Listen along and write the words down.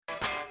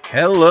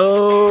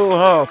Hello,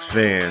 Hawks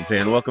fans,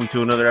 and welcome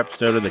to another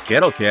episode of the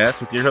Kettlecast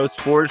with your host,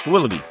 Forrest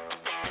Willoughby.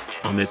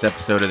 On this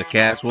episode of the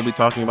cast, we'll be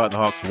talking about the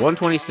Hawks'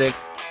 126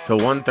 to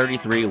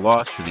 133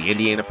 loss to the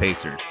Indiana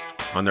Pacers.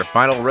 On their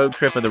final road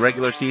trip of the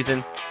regular season,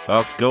 the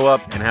Hawks go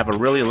up and have a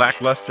really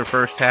lackluster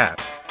first half.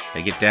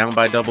 They get down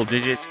by double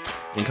digits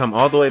and come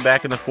all the way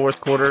back in the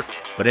fourth quarter,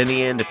 but in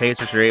the end, the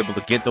Pacers are able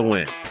to get the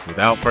win.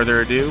 Without further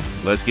ado,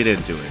 let's get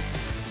into it.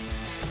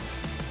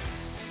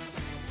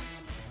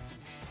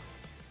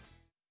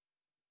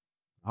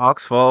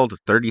 Hawks fall to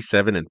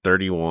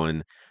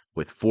 37-31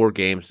 with 4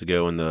 games to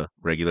go in the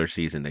regular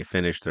season. They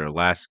finished their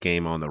last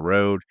game on the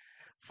road,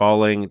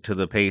 falling to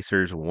the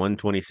Pacers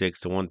 126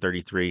 to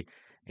 133,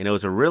 and it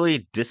was a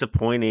really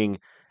disappointing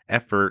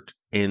effort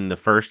in the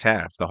first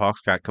half. The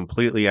Hawks got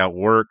completely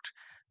outworked.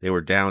 They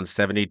were down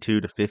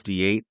 72 to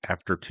 58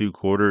 after 2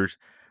 quarters.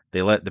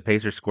 They let the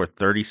Pacers score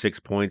 36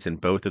 points in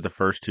both of the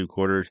first 2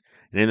 quarters,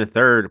 and in the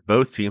third,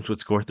 both teams would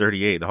score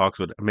 38. The Hawks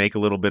would make a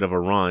little bit of a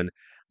run,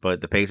 but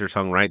the Pacers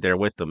hung right there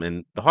with them.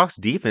 And the Hawks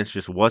defense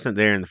just wasn't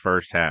there in the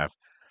first half.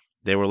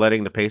 They were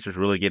letting the Pacers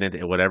really get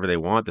into whatever they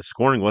want. The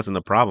scoring wasn't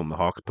the problem. The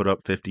Hawks put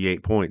up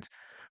 58 points,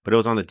 but it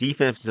was on the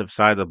defensive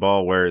side of the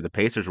ball where the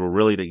Pacers were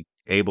really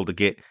able to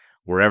get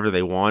wherever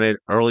they wanted.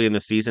 Early in the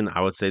season,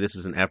 I would say this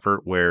is an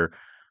effort where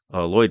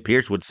Lloyd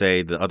Pierce would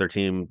say the other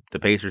team, the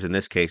Pacers in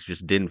this case,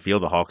 just didn't feel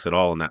the Hawks at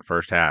all in that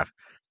first half.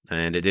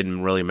 And it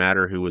didn't really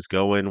matter who was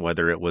going,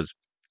 whether it was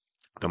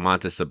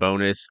Domantas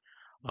Sabonis,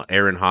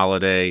 Aaron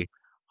Holiday,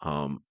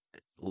 um,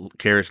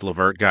 Karis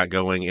LeVert got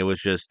going. It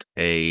was just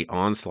a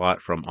onslaught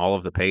from all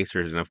of the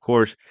Pacers, and of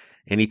course,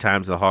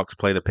 anytime the Hawks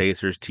play the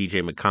Pacers,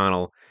 T.J.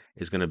 McConnell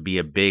is going to be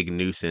a big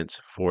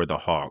nuisance for the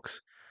Hawks.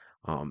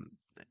 Um,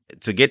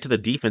 to get to the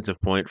defensive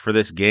point for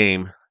this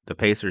game, the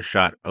Pacers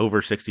shot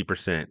over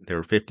 60%. They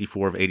were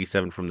 54 of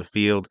 87 from the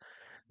field.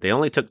 They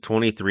only took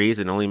 23s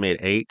and only made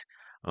 8,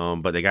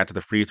 but they got to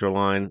the free throw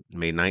line,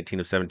 made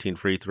 19 of 17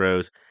 free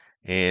throws,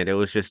 and it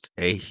was just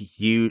a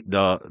huge.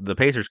 The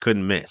Pacers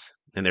couldn't miss,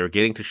 and they were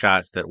getting to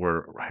shots that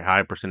were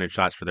high percentage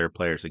shots for their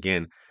players.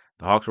 Again,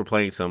 the Hawks were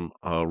playing some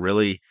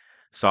really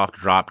soft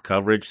drop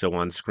coverage, so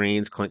on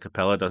screens, Clint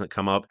Capella doesn't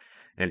come up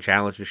and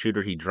challenge the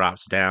shooter. He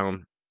drops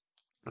down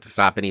to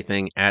stop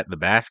anything at the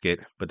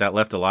basket, but that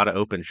left a lot of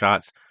open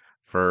shots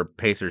for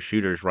Pacers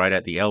shooters right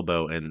at the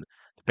elbow, and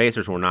the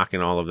Pacers were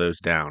knocking all of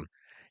those down.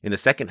 In the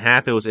second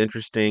half, it was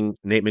interesting.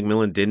 Nate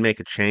McMillan did make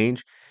a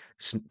change.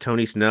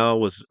 Tony Snell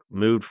was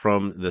moved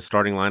from the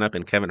starting lineup,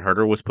 and Kevin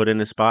Herter was put in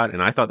his spot,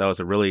 and I thought that was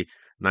a really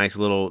nice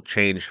little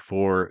change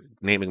for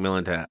Nate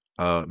McMillan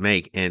to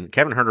make. And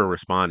Kevin Herter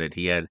responded.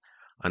 He had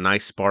a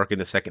nice spark in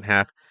the second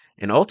half,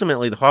 and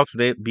ultimately the Hawks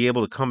would be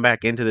able to come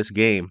back into this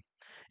game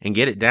and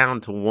get it down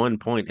to 1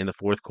 point in the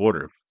fourth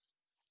quarter.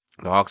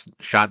 The Hawks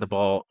shot the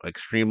ball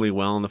extremely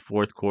well in the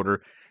fourth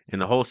quarter. In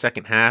the whole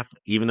second half,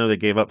 even though they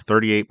gave up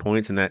 38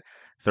 points in that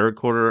third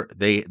quarter,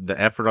 the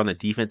effort on the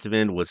defensive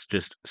end was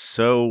just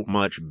so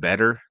much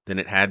better than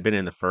it had been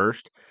in the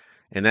first.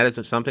 And that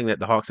is something that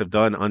the Hawks have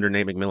done under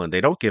Nate McMillan.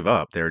 They don't give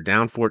up. They're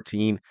down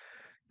 14.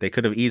 They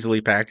could have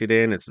easily packed it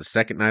in. It's the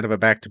second night of a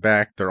back to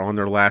back. They're on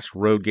their last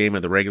road game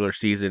of the regular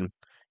season.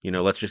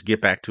 Let's just get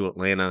back to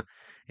Atlanta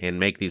and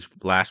make these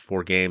last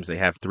 4 games. They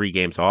have 3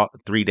 games off,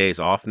 3 days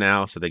off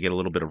now, so they get a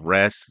little bit of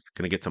rest,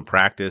 going to get some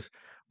practice.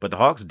 But the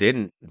Hawks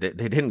didn't. They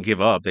didn't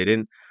give up. They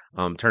didn't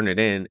turn it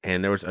in.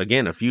 And there was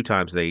again a few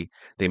times they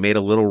made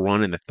a little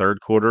run in the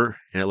third quarter,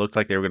 and it looked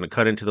like they were going to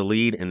cut into the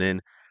lead. And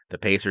then the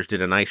Pacers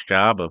did a nice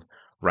job of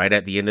right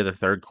at the end of the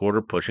third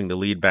quarter pushing the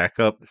lead back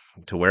up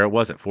to where it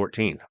was at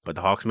 14. But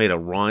the Hawks made a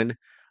run,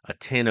 a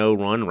 10-0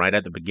 run right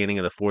at the beginning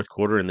of the fourth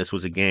quarter, and this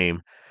was a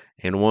game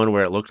and one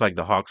where it looked like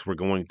the Hawks were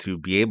going to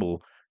be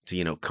able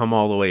to, come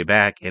all the way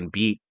back and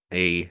beat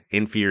a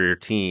inferior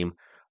team,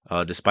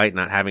 despite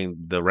not having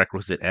the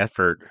requisite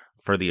effort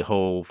for the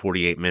whole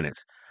 48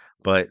 minutes.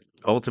 But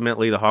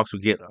ultimately, the Hawks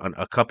would get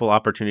a couple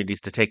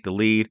opportunities to take the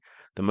lead.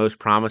 The most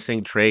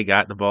promising, Trey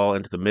got the ball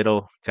into the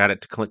middle, got it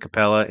to Clint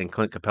Capella, and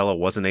Clint Capella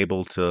wasn't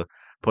able to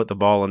put the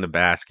ball in the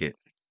basket.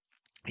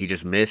 He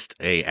just missed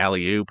a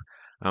alley oop.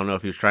 I don't know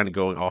if he was trying to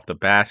go off the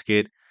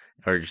basket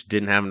or just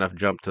didn't have enough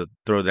jump to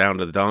throw down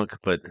to the dunk,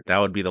 but that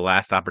would be the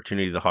last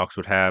opportunity the Hawks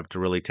would have to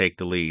really take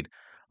the lead.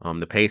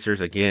 The Pacers,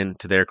 again,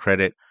 to their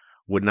credit,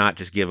 would not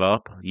just give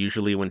up.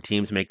 Usually, when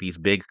teams make these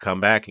big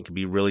comeback, it can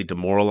be really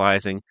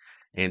demoralizing,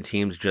 and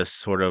teams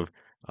just sort of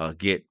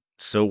get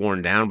so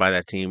worn down by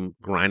that team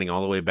grinding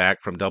all the way back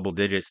from double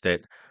digits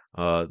that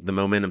the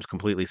momentum's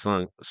completely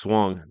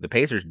swung. The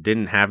Pacers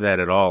didn't have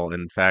that at all.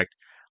 In fact,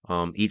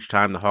 each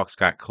time the Hawks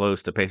got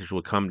close, the Pacers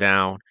would come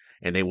down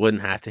and they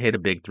wouldn't have to hit a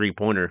big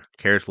 3-pointer.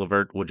 Karis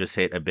LeVert would just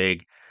hit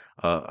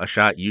a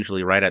shot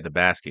usually right at the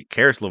basket.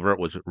 Karis LeVert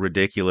was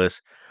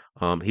ridiculous.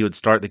 He would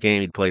start the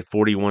game. He'd play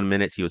 41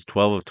 minutes. He was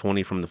 12 of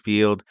 20 from the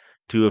field,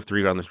 2 of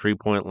 3 on the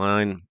 3-point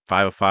line,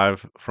 5 of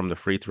 5 from the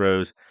free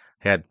throws.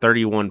 He had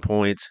 31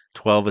 points,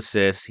 12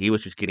 assists. He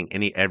was just getting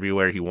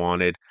everywhere he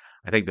wanted.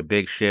 I think the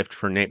big shift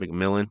for Nate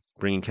McMillan,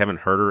 bringing Kevin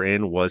Herter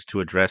in, was to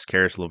address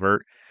Karis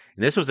LeVert.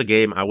 And this was a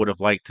game I would have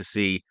liked to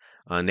see.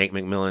 Nate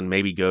McMillan,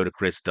 maybe go to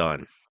Chris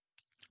Dunn.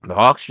 The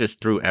Hawks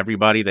just threw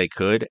everybody they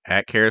could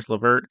at Karis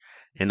LeVert,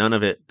 and none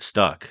of it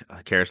stuck.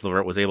 Karis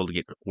LeVert was able to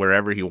get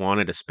wherever he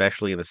wanted,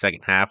 especially in the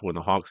second half when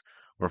the Hawks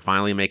were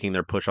finally making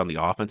their push on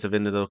the offensive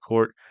end of the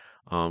court.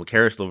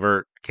 Karis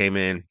LeVert came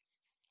in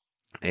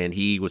and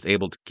he was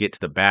able to get to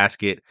the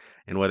basket.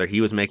 And whether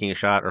he was making a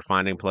shot or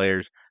finding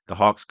players, the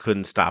Hawks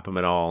couldn't stop him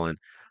at all. And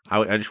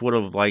I just would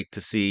have liked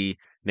to see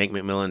Nate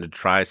McMillan to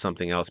try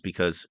something else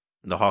because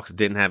the Hawks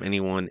didn't have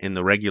anyone in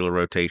the regular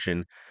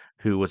rotation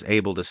who was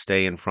able to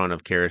stay in front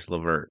of Karis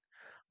LeVert.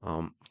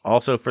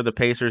 Also for the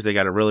Pacers, they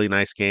got a really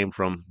nice game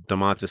from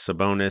Domantas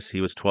Sabonis.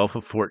 He was 12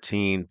 of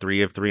 14,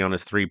 3 of 3 on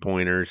his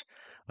three-pointers,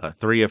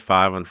 3 of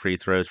 5 on free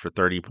throws for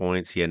 30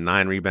 points. He had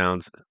 9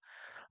 rebounds,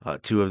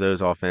 two of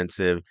those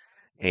offensive,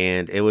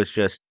 and it was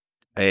just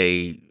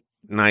a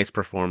nice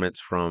performance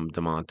from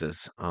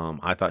Demontis.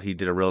 I thought he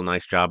did a real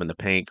nice job in the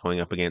paint going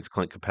up against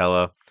Clint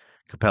Capella.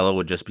 Capella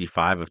would just be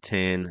 5 of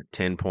 10,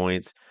 10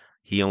 points.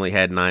 He only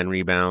had 9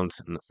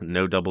 rebounds,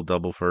 no double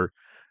double for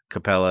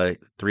Capella,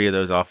 3 of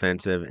those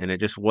offensive, and it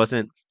just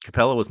wasn't.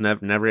 Capella was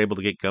never able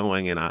to get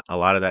going, and a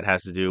lot of that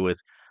has to do with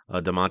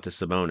Demontis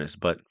Sabonis.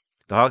 But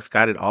the Hawks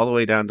got it all the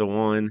way down to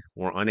one,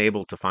 were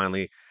unable to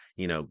finally,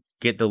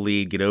 get the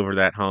lead, get over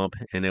that hump,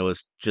 and it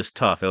was just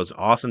tough. It was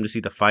awesome to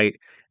see the fight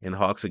and the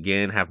Hawks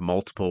again have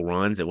multiple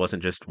runs. It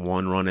wasn't just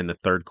one run in the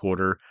third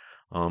quarter,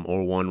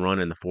 or one run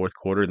in the fourth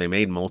quarter. They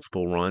made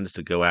multiple runs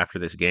to go after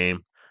this game.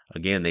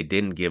 Again, they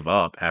didn't give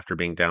up after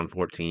being down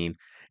 14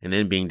 and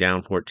then being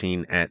down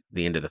 14 at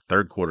the end of the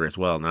third quarter as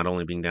well. Not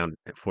only being down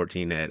at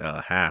 14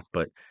 at half,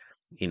 but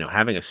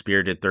having a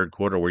spirited third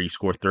quarter where you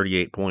score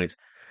 38 points,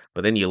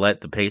 but then you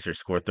let the Pacers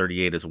score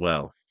 38 as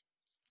well.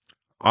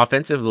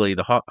 Offensively,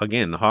 the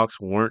Hawks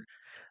weren't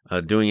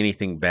doing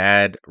anything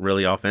bad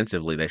really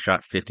offensively. They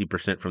shot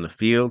 50% from the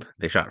field.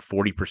 They shot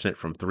 40%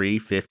 from three,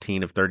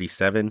 15 of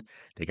 37.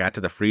 They got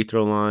to the free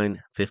throw line,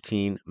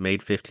 15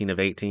 of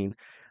 18.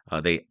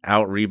 They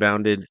out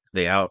rebounded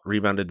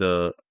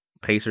the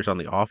Pacers on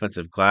the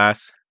offensive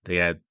glass. They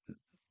had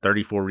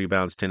 34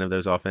 rebounds, 10 of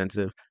those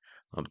offensive,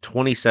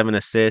 27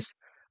 assists.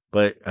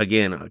 But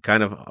again,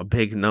 kind of a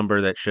big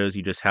number that shows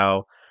you just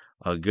how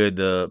good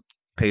the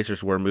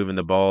Pacers were moving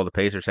the ball. The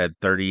Pacers had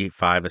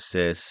 35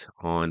 assists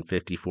on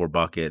 54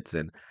 buckets.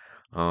 And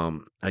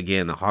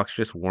again, the Hawks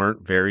just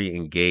weren't very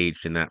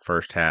engaged in that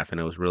first half, and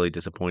it was really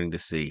disappointing to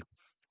see.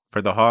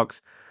 For the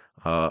Hawks,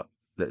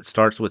 that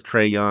starts with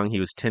Trae Young. He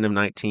was 10 of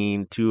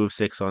 19, 2 of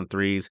 6 on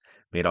threes,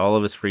 made all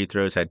of his free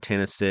throws, had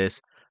 10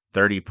 assists,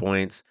 30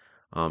 points.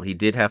 He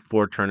did have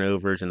 4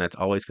 turnovers, and that's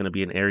always going to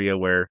be an area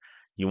where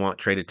you want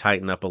Trae to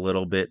tighten up a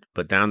little bit.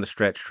 But down the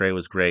stretch, Trae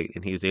was great,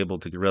 and he was able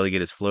to really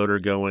get his floater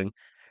going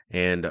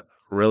and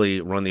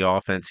really run the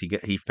offense.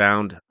 He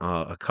found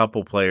a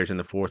couple players in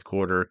the fourth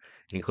quarter,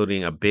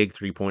 including a big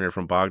 3-pointer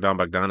from Bogdan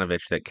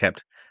Bogdanovic that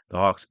kept the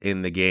Hawks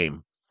in the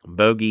game.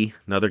 Bogey,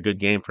 another good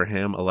game for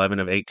him, 11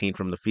 of 18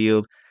 from the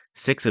field,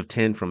 6 of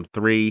 10 from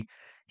three.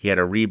 He had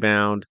a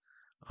rebound,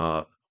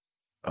 uh,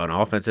 an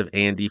offensive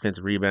and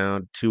defensive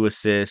rebound, 2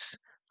 assists,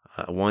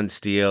 1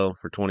 steal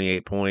for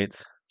 28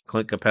 points.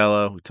 Clint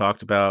Capella, we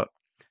talked about,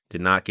 did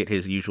not get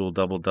his usual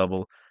double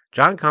double.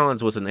 John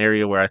Collins was an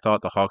area where I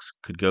thought the Hawks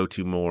could go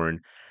to more.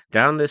 And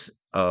down this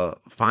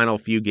final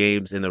few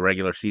games in the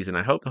regular season,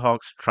 I hope the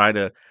Hawks try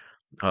to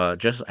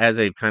just as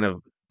they've kind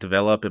of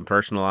develop and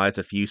personalize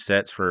a few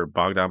sets for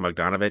Bogdan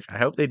Bogdanovic, I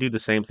hope they do the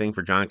same thing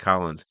for John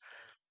Collins.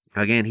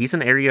 Again, he's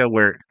an area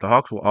where the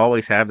Hawks will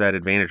always have that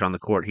advantage on the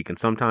court. He can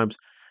sometimes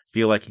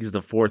feel like he's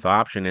the fourth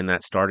option in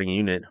that starting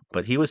unit,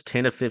 but he was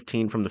 10 of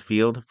 15 from the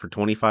field for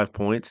 25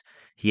 points.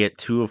 He had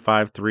 2 of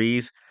 5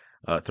 threes,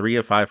 3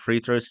 of 5 free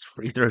throws,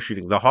 free throw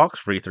shooting. The Hawks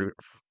free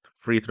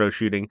throw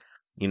shooting,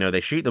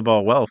 they shoot the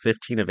ball well,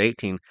 15 of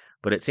 18,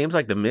 but it seems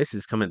like the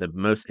misses come at the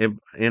most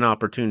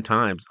inopportune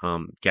times.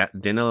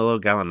 Danilo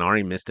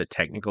Gallinari missed a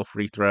technical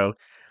free throw,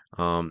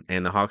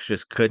 and the Hawks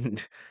just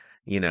couldn't.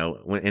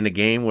 When in a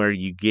game where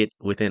you get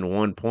within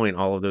 1 point,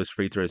 all of those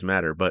free throws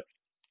matter. But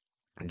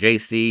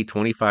JC,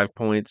 25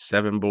 points,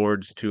 7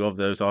 boards, 2 of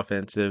those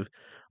offensive.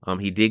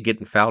 He did get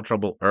in foul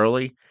trouble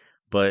early,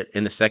 but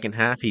in the second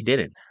half, he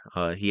didn't.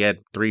 He had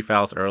 3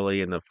 fouls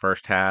early in the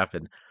first half,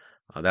 and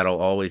that'll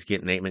always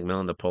get Nate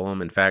McMillan to pull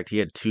him. In fact, he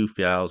had 2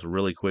 fouls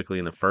really quickly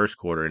in the first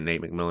quarter, and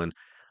Nate McMillan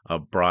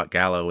brought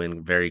Gallo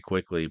in very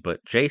quickly.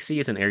 But JC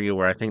is an area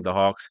where I think the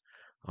Hawks,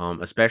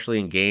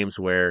 especially in games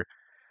where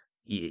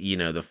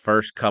the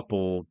first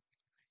couple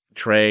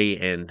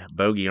Trae and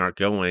Bogey aren't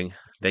going,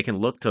 they can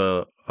look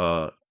to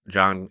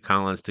John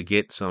Collins to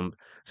get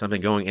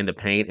something going in the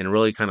paint and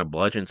really kind of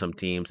bludgeon some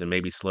teams and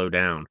maybe slow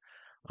down.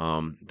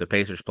 The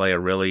Pacers play a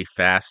really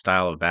fast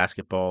style of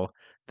basketball.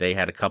 They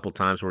had a couple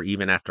times where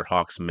even after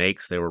Hawks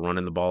makes, they were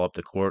running the ball up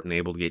the court and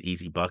able to get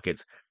easy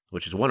buckets,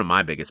 which is one of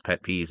my biggest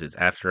pet peeves is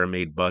after a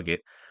made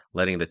bucket,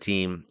 letting the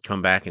team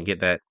come back and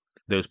get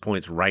those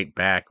points right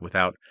back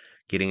without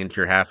getting into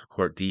your half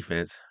court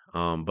defense.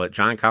 But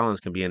John Collins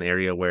can be an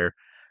area where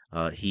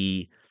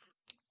he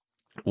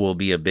will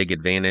be a big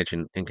advantage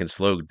and can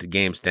slow the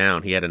games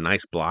down. He had a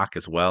nice block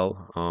as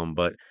well,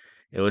 but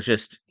it was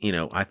just,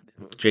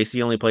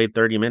 JC only played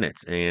 30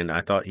 minutes, and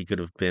I thought he could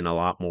have been a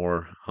lot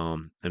more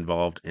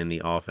involved in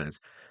the offense.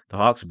 The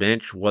Hawks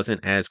bench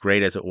wasn't as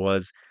great as it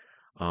was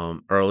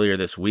earlier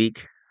this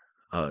week.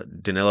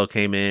 Danilo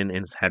came in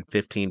and had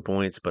 15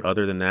 points, but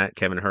other than that,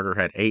 Kevin Herter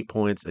had 8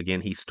 points.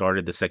 Again, he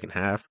started the second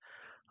half.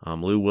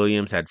 Lou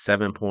Williams had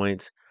 7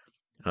 points.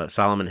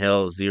 Solomon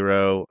Hill,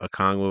 0.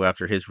 Okongwu,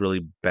 after his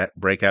really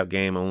breakout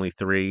game, only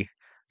 3.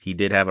 He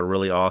did have a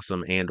really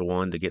awesome and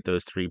one to get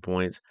those 3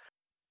 points,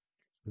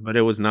 but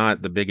it was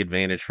not the big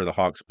advantage for the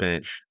Hawks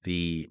bench.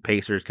 The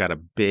Pacers got a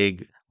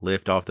big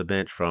lift off the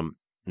bench from,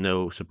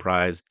 no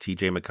surprise,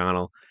 TJ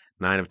McConnell,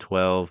 9 of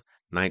 12,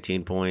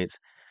 19 points,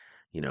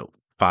 you know,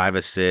 5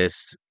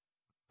 assists,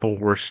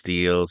 4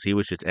 steals. He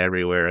was just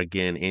everywhere.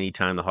 Again,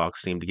 anytime the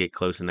Hawks seemed to get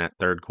close in that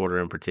third quarter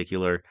in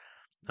particular,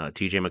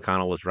 TJ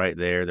McConnell was right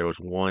there. There was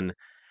one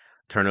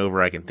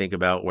turnover I can think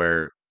about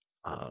where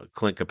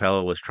Clint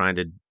Capella was trying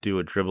to do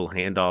a dribble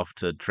handoff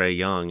to Trey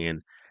Young,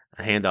 and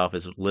a handoff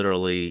is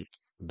literally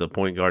the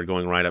point guard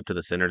going right up to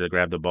the center to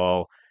grab the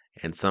ball,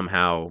 and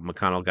somehow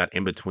McConnell got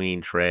in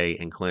between Trey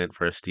and Clint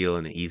for a steal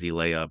and an easy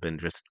layup, and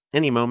just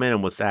any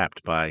momentum was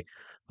sapped by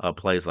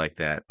plays like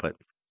that. But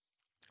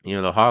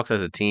the Hawks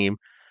as a team,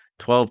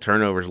 12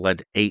 turnovers led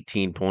to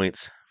 18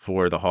 points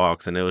for the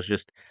Hawks, and it was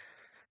just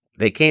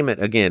they came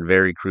at, again,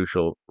 very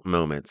crucial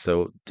moments.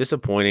 So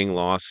disappointing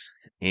loss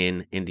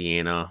in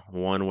Indiana,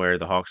 one where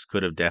the Hawks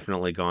could have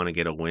definitely gone and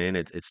get a win.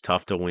 It's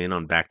tough to win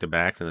on back to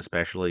backs, and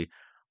especially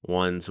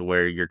ones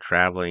where you're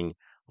traveling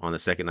on the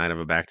second night of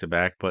a back to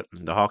back. But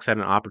the Hawks had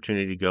an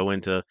opportunity to go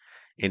into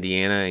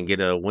Indiana and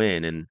get a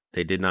win, and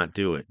they did not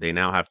do it. They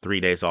now have 3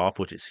 days off,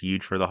 which is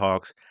huge for the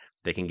Hawks.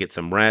 They can get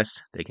some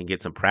rest. They can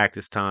get some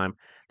practice time.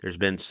 There's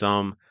been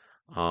some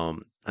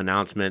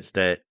announcements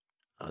that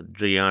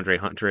DeAndre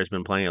Hunter has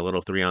been playing a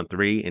little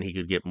 3-on-3, and he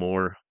could get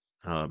more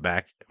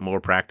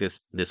practice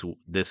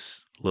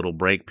this little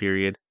break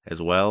period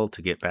as well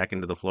to get back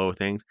into the flow of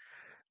things,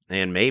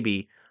 and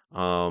maybe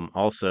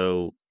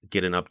also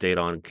get an update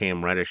on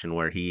Cam Reddish and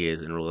where he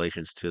is in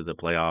relations to the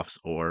playoffs,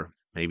 or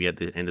maybe at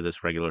the end of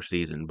this regular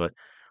season. But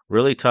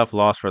really tough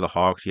loss for the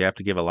Hawks. You have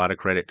to give a lot of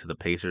credit to the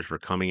Pacers for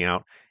coming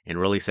out and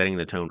really setting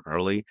the tone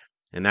early.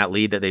 And that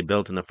lead that they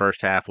built in the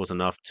first half was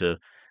enough to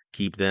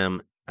keep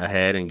them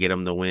ahead and get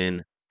them the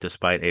win,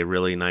 despite a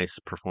really nice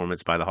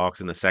performance by the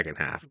Hawks in the second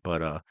half.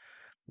 But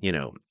you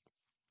know,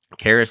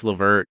 Karis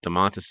LeVert,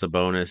 Domantas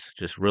Sabonis,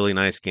 just really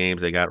nice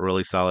games. They got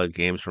really solid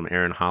games from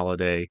Aaron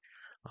Holiday,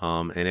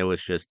 and it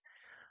was just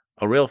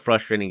a real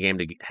frustrating game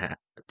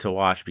to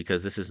watch,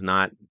 because this is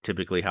not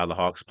typically how the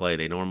Hawks play.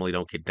 They normally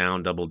don't get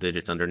down double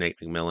digits under Nate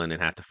McMillan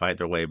and have to fight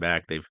their way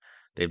back.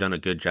 They've done a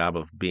good job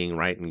of being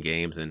right in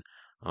games and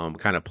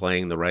kind of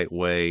playing the right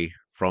way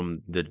from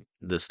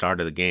the start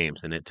of the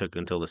games. And it took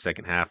until the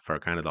second half for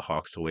kind of the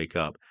Hawks to wake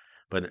up.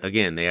 But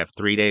again, they have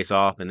 3 days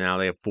off, and now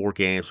they have 4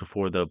 games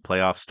before the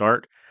playoffs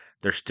start.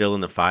 They're still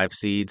in the 5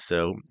 seed,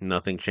 so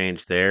nothing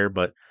changed there.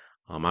 But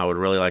I would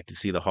really like to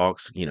see the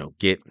Hawks,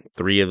 get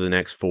 3 of the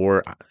next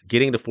 4.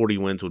 Getting to 40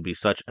 wins would be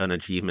such an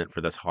achievement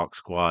for this Hawks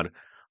squad,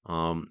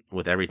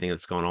 with everything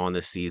that's going on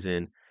this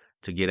season.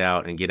 To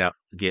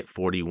get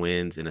 40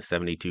 wins in a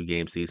 72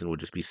 game season would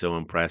just be so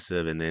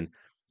impressive. And then,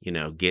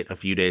 get a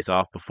few days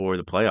off before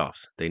the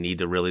playoffs. They need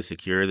to really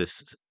secure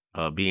this,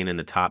 being in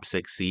the top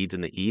 6 seeds in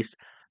the East,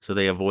 so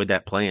they avoid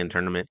that play-in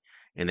tournament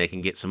and they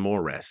can get some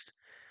more rest.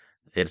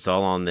 It's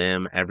all on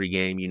them. Every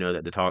game,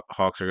 that the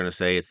Hawks are going to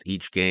say it's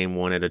each game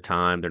one at a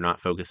time. They're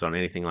not focused on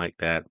anything like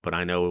that. But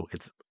I know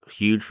it's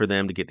huge for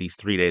them to get these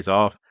 3 days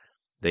off.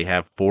 They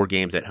have 4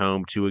 games at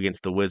home, 2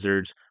 against the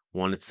Wizards,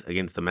 one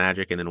against the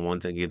Magic, and then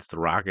one's against the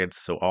Rockets.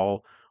 So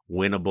all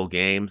winnable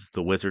games.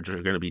 The Wizards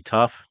are going to be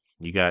tough.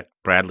 You got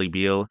Bradley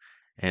Beal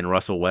and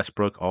Russell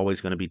Westbrook,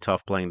 always going to be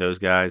tough playing those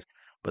guys.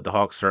 But the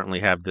Hawks certainly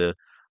have the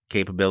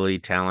capability,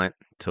 talent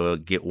to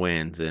get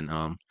wins. And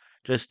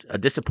just a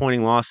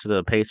disappointing loss to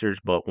the Pacers,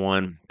 but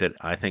one that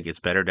I think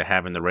is better to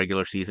have in the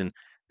regular season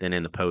than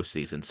in the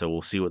postseason. So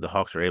we'll see what the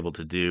Hawks are able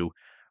to do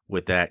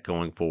with that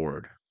going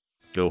forward.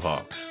 Go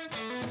Hawks.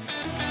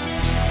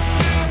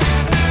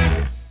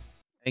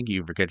 Thank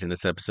you for catching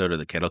this episode of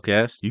the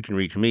Kettlecast. You can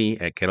reach me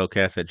at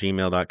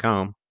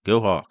kettlecast@gmail.com.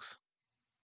 Go Hawks.